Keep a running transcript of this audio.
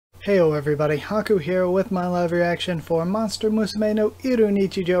Heyo everybody, Haku here with my live reaction for Monster Musume no Iru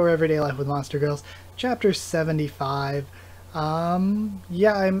Nichijou, or Everyday Life with Monster Girls, Chapter 75.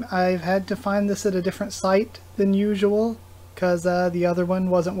 I've had to find this at a different site than usual, because the other one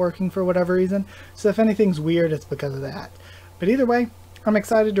wasn't working for whatever reason, so if anything's weird, it's because of that. But either way, I'm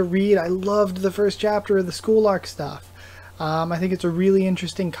excited to read. I loved the first chapter of the school arc stuff. I think it's a really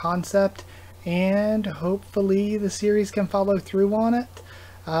interesting concept, and hopefully the series can follow through on it.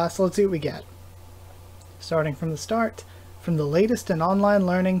 So let's see what we get. Starting from the start, from the latest in online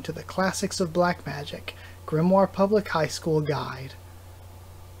learning to the classics of black magic, Grimoire Public High School Guide.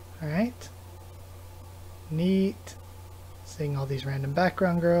 Alright. Neat. Seeing all these random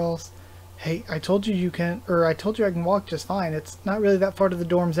background girls. Hey, I told you I can walk just fine. It's not really that far to the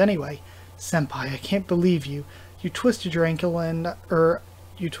dorms anyway. Senpai, I can't believe you. You twisted your ankle I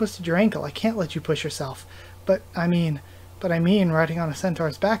can't let you push yourself. But I mean, riding on a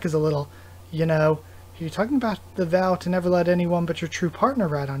centaur's back is a little, you're talking about the vow to never let anyone but your true partner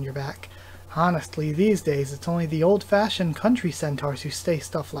ride on your back. Honestly, these days it's only the old-fashioned country centaurs who say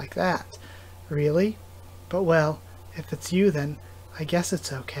stuff like that. Really? But well, if it's you then, I guess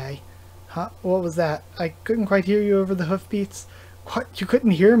it's okay. Huh? What was that? I couldn't quite hear you over the hoofbeats. What? You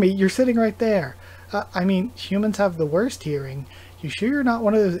couldn't hear me? You're sitting right there. Humans have the worst hearing. You sure you're not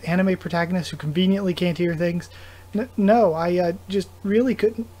one of those anime protagonists who conveniently can't hear things? No, I just really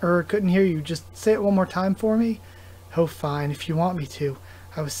couldn't hear you. Just say it one more time for me. Oh, fine, if you want me to.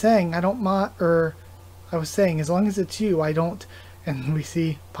 I was saying, as long as it's you, I don't... And we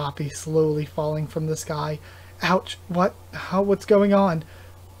see Poppy slowly falling from the sky. Ouch, what? What's going on?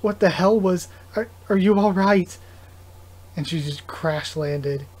 What the hell was... Are you alright? And she just crash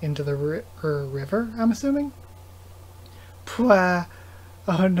landed into the river, I'm assuming? Pwah.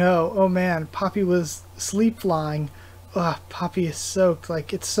 Oh no, oh man, Poppy was sleep flying. Ugh, Poppy is soaked,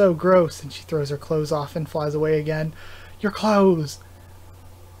 like it's so gross, and she throws her clothes off and flies away again. Your clothes!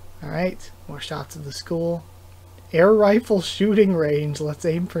 Alright, more shots of the school. Air rifle shooting range, let's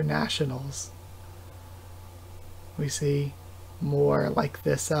aim for nationals. We see more like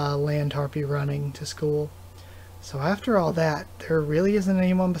this land harpy running to school. So after all that, there really isn't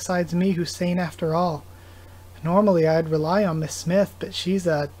anyone besides me who's sane after all. Normally I'd rely on Miss Smith, but she's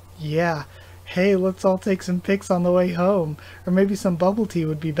yeah. Hey, let's all take some pics on the way home. Or maybe some bubble tea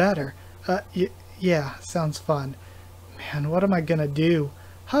would be better. Yeah, sounds fun. Man, what am I gonna do?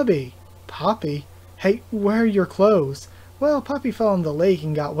 Hubby! Poppy? Hey, where are your clothes? Well, Poppy fell in the lake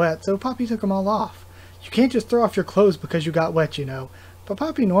and got wet, so Poppy took them all off. You can't just throw off your clothes because you got wet, you know. But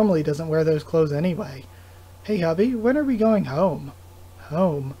Poppy normally doesn't wear those clothes anyway. Hey, hubby, when are we going home?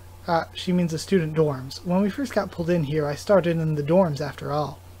 Home? She means the student dorms. When we first got pulled in here, I started in the dorms after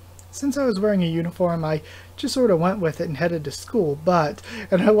all. Since I was wearing a uniform, I just sort of went with it and headed to school,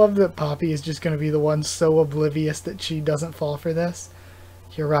 and I love that Poppy is just going to be the one so oblivious that she doesn't fall for this.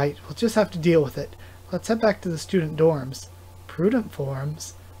 You're right, we'll just have to deal with it. Let's head back to the student dorms. Prudent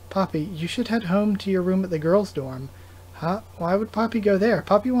forms? Poppy, you should head home to your room at the girls' dorm. Huh? Why would Poppy go there?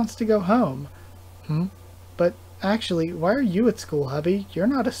 Poppy wants to go home. But actually, why are you at school, hubby? You're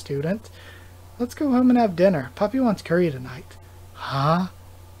not a student. Let's go home and have dinner. Poppy wants curry tonight. Huh?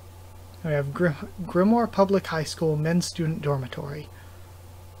 We have Grimoire Public High School Men's Student Dormitory.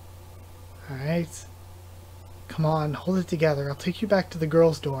 Alright. Come on, hold it together. I'll take you back to the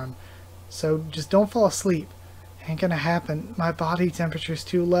girls' dorm. So just don't fall asleep. Ain't gonna happen. My body temperature's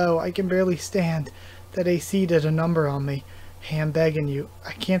too low. I can barely stand. That AC did a number on me. Hey, I'm begging you.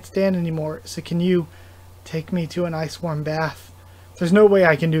 I can't stand anymore, so can you... take me to an ice warm bath? There's no way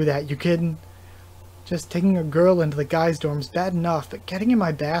I can do that, you kidding? Just taking a girl into the guys' dorm's bad enough, but getting in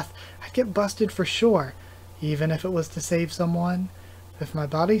my bath, I'd get busted for sure. Even if it was to save someone. If my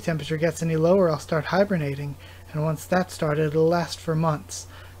body temperature gets any lower, I'll start hibernating, and once that's started, it'll last for months.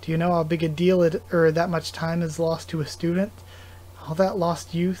 Do you know how big a deal that much time is lost to a student? All that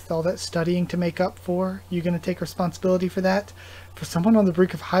lost youth, all that studying to make up for, you gonna take responsibility for that? For someone on the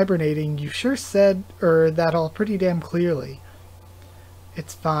brink of hibernating, you sure said that all pretty damn clearly.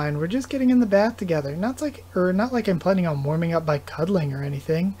 It's fine, we're just getting in the bath together. Not like I'm planning on warming up by cuddling or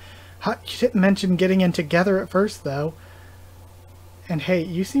anything. You didn't mention getting in together at first, though. And hey,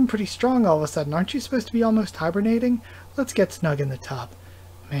 you seem pretty strong all of a sudden. Aren't you supposed to be almost hibernating? Let's get snug in the tub.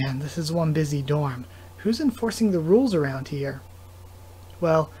 Man, this is one busy dorm. Who's enforcing the rules around here?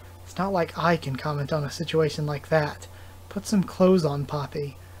 Well, it's not like I can comment on a situation like that. Put some clothes on,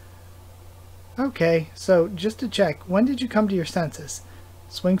 Poppy. Okay, so just to check, when did you come to your senses?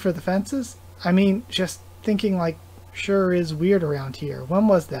 Swing for the fences? Just thinking like, sure is weird around here. When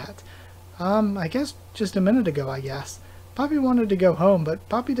was that? I guess just a minute ago, I guess. Poppy wanted to go home, but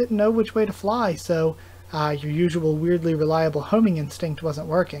Poppy didn't know which way to fly, so your usual weirdly reliable homing instinct wasn't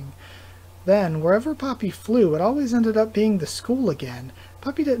working. Then, wherever Poppy flew, it always ended up being the school again.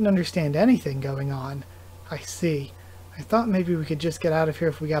 Poppy didn't understand anything going on. I see. I thought maybe we could just get out of here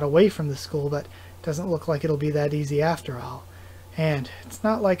if we got away from the school, but it doesn't look like it'll be that easy after all. And it's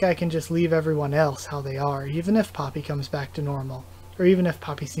not like I can just leave everyone else how they are, even if Poppy comes back to normal. Or even if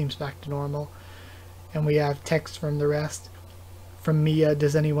Poppy seems back to normal. And we have text from the rest. From Mia,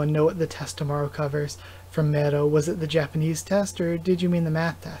 does anyone know what the test tomorrow covers? From Mero, was it the Japanese test, or did you mean the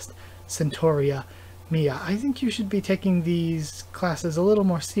math test? Centauria, Mia, I think you should be taking these classes a little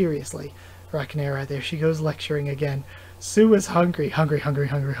more seriously. Rakanera, there she goes lecturing again. Sue is hungry. Hungry.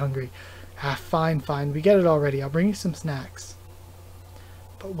 Fine, we get it already. I'll bring you some snacks.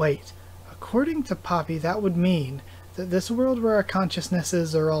 But wait, according to Poppy, that would mean that this world where our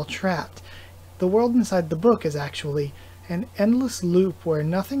consciousnesses are all trapped, the world inside the book is actually an endless loop where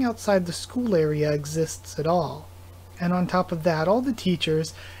nothing outside the school area exists at all. And on top of that, all the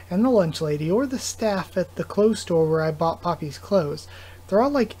teachers and the lunch lady or the staff at the clothes store where I bought Poppy's clothes, they're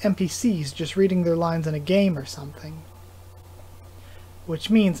all like NPCs just reading their lines in a game or something. Which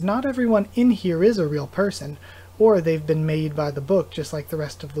means not everyone in here is a real person, or they've been made by the book just like the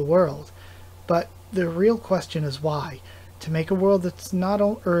rest of the world. But the real question is why? To make a world that's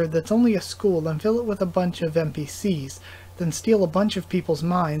that's only a school and fill it with a bunch of NPCs, then steal a bunch of people's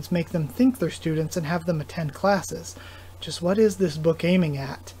minds, make them think they're students, and have them attend classes. Just what is this book aiming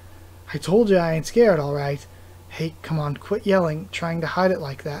at? I told you I ain't scared, alright. Hey, come on, quit yelling, trying to hide it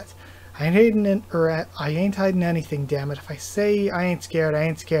like that. I ain't hiding anything, damn it. If I say I ain't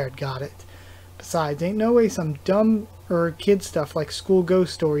scared, got it. Besides, ain't no way some dumb kid stuff like school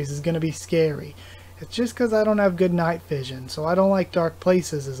ghost stories is gonna be scary. It's just 'cause I don't have good night vision, so I don't like dark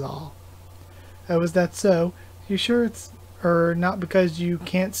places is all. Oh, is that so? You sure it's not because you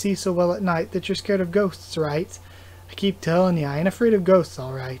can't see so well at night that you're scared of ghosts, right? I keep telling you, I ain't afraid of ghosts,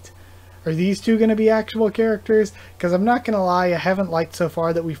 alright. Are these two gonna be actual characters? 'Cause I'm not gonna lie, I haven't liked so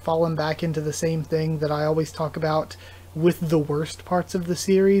far that we've fallen back into the same thing that I always talk about with the worst parts of the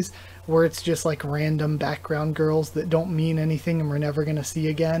series, where it's just like random background girls that don't mean anything and we're never gonna see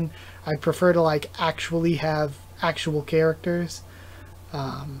again. I'd prefer to like actually have actual characters.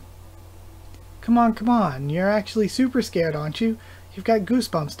 Come on, you're actually super scared, aren't you? You've got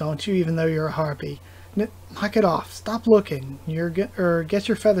goosebumps, don't you, even though you're a harpy? Knock it off, stop looking, get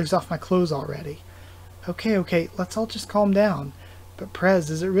your feathers off my clothes already. Okay, let's all just calm down. But Prez,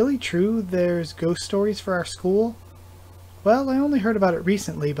 is it really true there's ghost stories for our school? Well, I only heard about it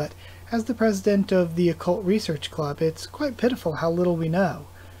recently, but as the president of the Occult Research Club, it's quite pitiful how little we know.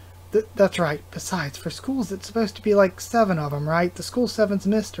 That's right. Besides, for schools, it's supposed to be like 7 of them, right? The School 7's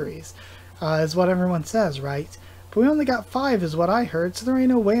mysteries, is what everyone says, right? But we only got 5 is what I heard, so there ain't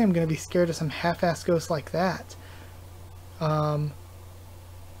no way I'm going to be scared of some half-ass ghost like that.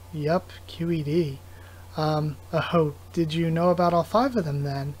 Yep, QED. Oh, did you know about all 5 of them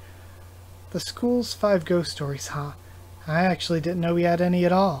then? The school's 5 ghost stories, huh? I actually didn't know we had any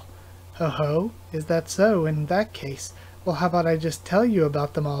at all. Ho, is that so? In that case, well, how about I just tell you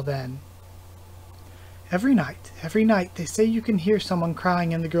about them all then? Every night, they say you can hear someone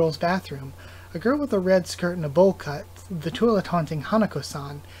crying in the girls' bathroom. A girl with a red skirt and a bowl cut, the toilet-haunting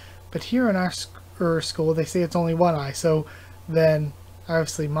Hanako-san. But here in our school, they say it's only one eye, so then,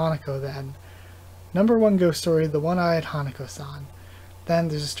 obviously Monako then. Number 1 ghost story, the one-eyed Hanako-san. Then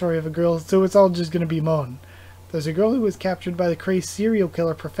there's a story of a girl, so it's all just gonna be Mon. There's a girl who was captured by the crazed serial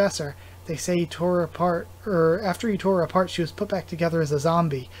killer professor. They say he tore her apart, after he tore her apart, she was put back together as a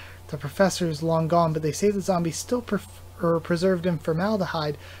zombie. The professor's long gone, but they say the zombie still preserved in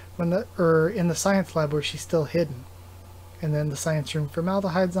formaldehyde in the science lab where she's still hidden. And then the science room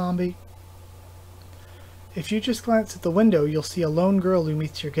formaldehyde zombie. If you just glance at the window, you'll see a lone girl who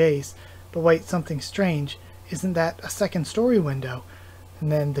meets your gaze. But wait, something strange. Isn't that a second-story window?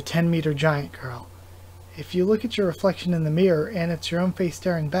 And then the 10-meter giant girl. If you look at your reflection in the mirror and it's your own face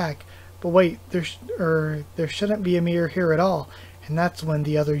staring back, but wait, there shouldn't be a mirror here at all, and that's when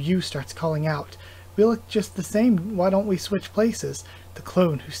the other you starts calling out. We look just the same, why don't we switch places? The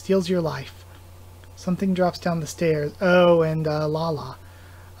clone who steals your life. Something drops down the stairs. Oh, and Lala.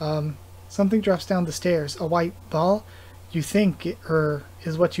 Something drops down the stairs. A white ball? You think,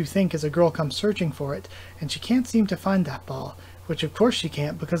 is what you think as a girl comes searching for it, and she can't seem to find that ball. Which of course she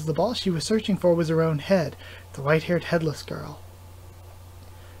can't, because the ball she was searching for was her own head, the white-haired headless girl.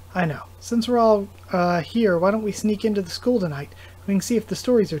 I know. Since we're all here, why don't we sneak into the school tonight? We can see if the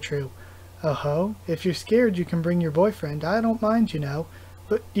stories are true. Oh-ho, if you're scared you can bring your boyfriend. I don't mind, you know.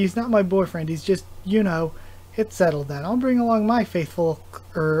 But he's not my boyfriend, he's just, you know, It's settled then. I'll bring along my faithful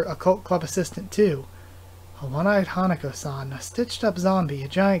occult club assistant too. A one-eyed Hanako-san, a stitched-up zombie, a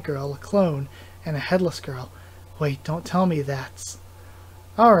giant girl, a clone, and a headless girl. Wait, don't tell me that's...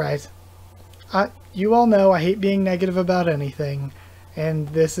 Alright. You all know I hate being negative about anything, and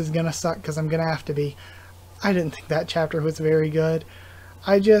this is gonna suck because I'm gonna have to be. I didn't think that chapter was very good.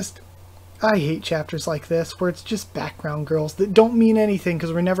 I hate chapters like this where it's just background girls that don't mean anything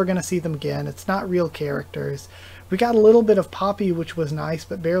because we're never gonna see them again. It's not real characters. We got a little bit of Poppy, which was nice,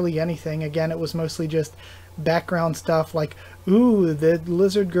 but barely anything. Again, it was mostly just background stuff like, ooh, the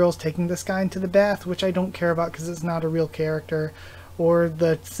lizard girl's taking this guy into the bath, which I don't care about because it's not a real character. Or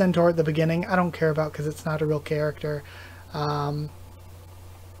the centaur at the beginning, I don't care about because it's not a real character.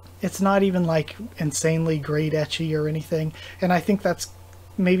 It's not even like insanely great ecchi or anything, and I think that's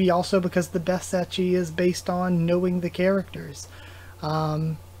maybe also because the best ecchi is based on knowing the characters.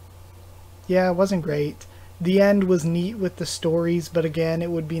 Yeah, it wasn't great. The end was neat with the stories, but again, it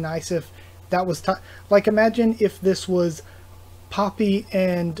would be nice if that was like, imagine if this was Poppy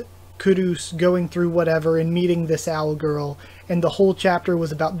and Kurus going through whatever and meeting this owl girl, and the whole chapter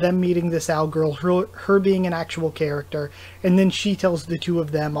was about them meeting this owl girl, her being an actual character, and then she tells the two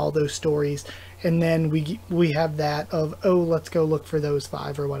of them all those stories, and then we have that of, oh, let's go look for those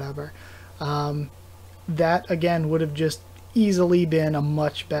 5 or whatever. That again would have just easily been a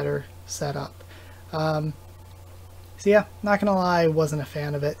much better setup. So yeah, not gonna lie, I wasn't a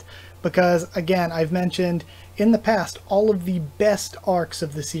fan of it, because again, I've mentioned in the past, all of the best arcs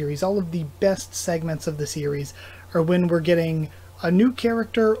of the series, all of the best segments of the series are when we're getting a new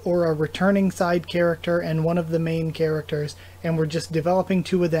character or a returning side character and one of the main characters, and we're just developing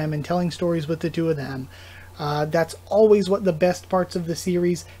 2 of them and telling stories with the 2 of them. That's always what the best parts of the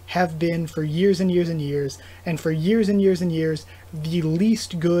series have been for years and years and years, and for years and years and years, the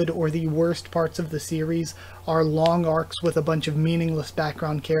least good or the worst parts of the series are long arcs with a bunch of meaningless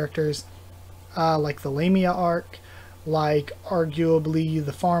background characters, like the Lamia Arc, like arguably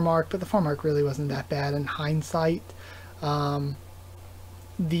the Farm Arc, but the Farm Arc really wasn't that bad in hindsight.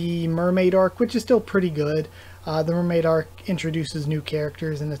 The Mermaid Arc, which is still pretty good. The Mermaid Arc introduces new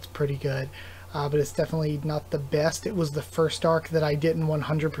characters and it's pretty good. But it's definitely not the best. It was the first arc that I didn't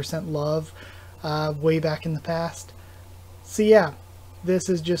 100% love way back in the past. So yeah, this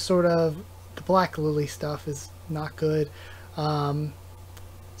is just sort of, the Black Lily stuff is not good.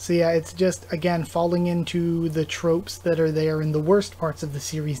 So yeah, it's just, again, falling into the tropes that are there in the worst parts of the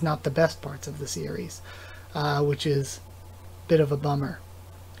series, not the best parts of the series, which is a bit of a bummer.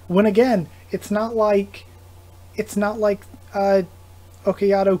 When again, it's not like Okayato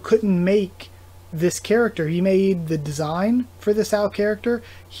couldn't make this character. He made the design for this owl character.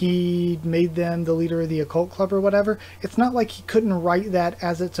 He made them the leader of the occult club or whatever. It's not like he couldn't write that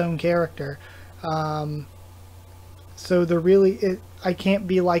as its own character. So I can't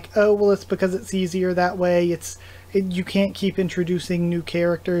be like, oh, well, it's because it's easier that way. You can't keep introducing new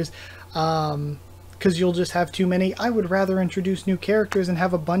characters because you'll just have too many. I would rather introduce new characters and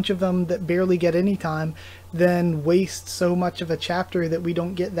have a bunch of them that barely get any time than waste so much of a chapter that we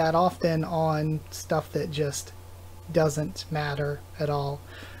don't get that often on stuff that just doesn't matter at all.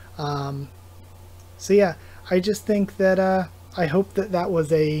 So yeah, I just think that I hope that that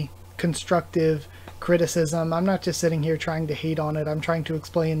was a constructive criticism. I'm not just sitting here trying to hate on it. I'm trying to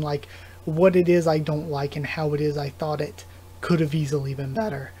explain like what it is I don't like and how it is I thought it could have easily been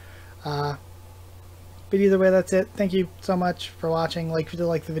better. But either way, that's it. Thank you so much for watching. Like if you did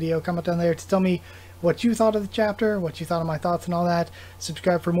like the video, comment down there to tell me what you thought of the chapter, what you thought of my thoughts and all that.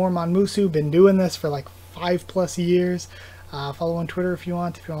 Subscribe for more Monster Musume. Been doing this for like 5+ years. Follow on Twitter if you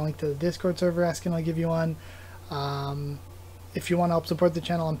want. If you want a link to the Discord server, asking, I'll give you one. If you want to help support the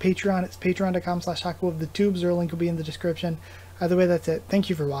channel on Patreon, it's patreon.com/Haku of the Tubes, or a link will be in the description. Either way, that's it. Thank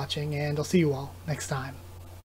you for watching, and I'll see you all next time.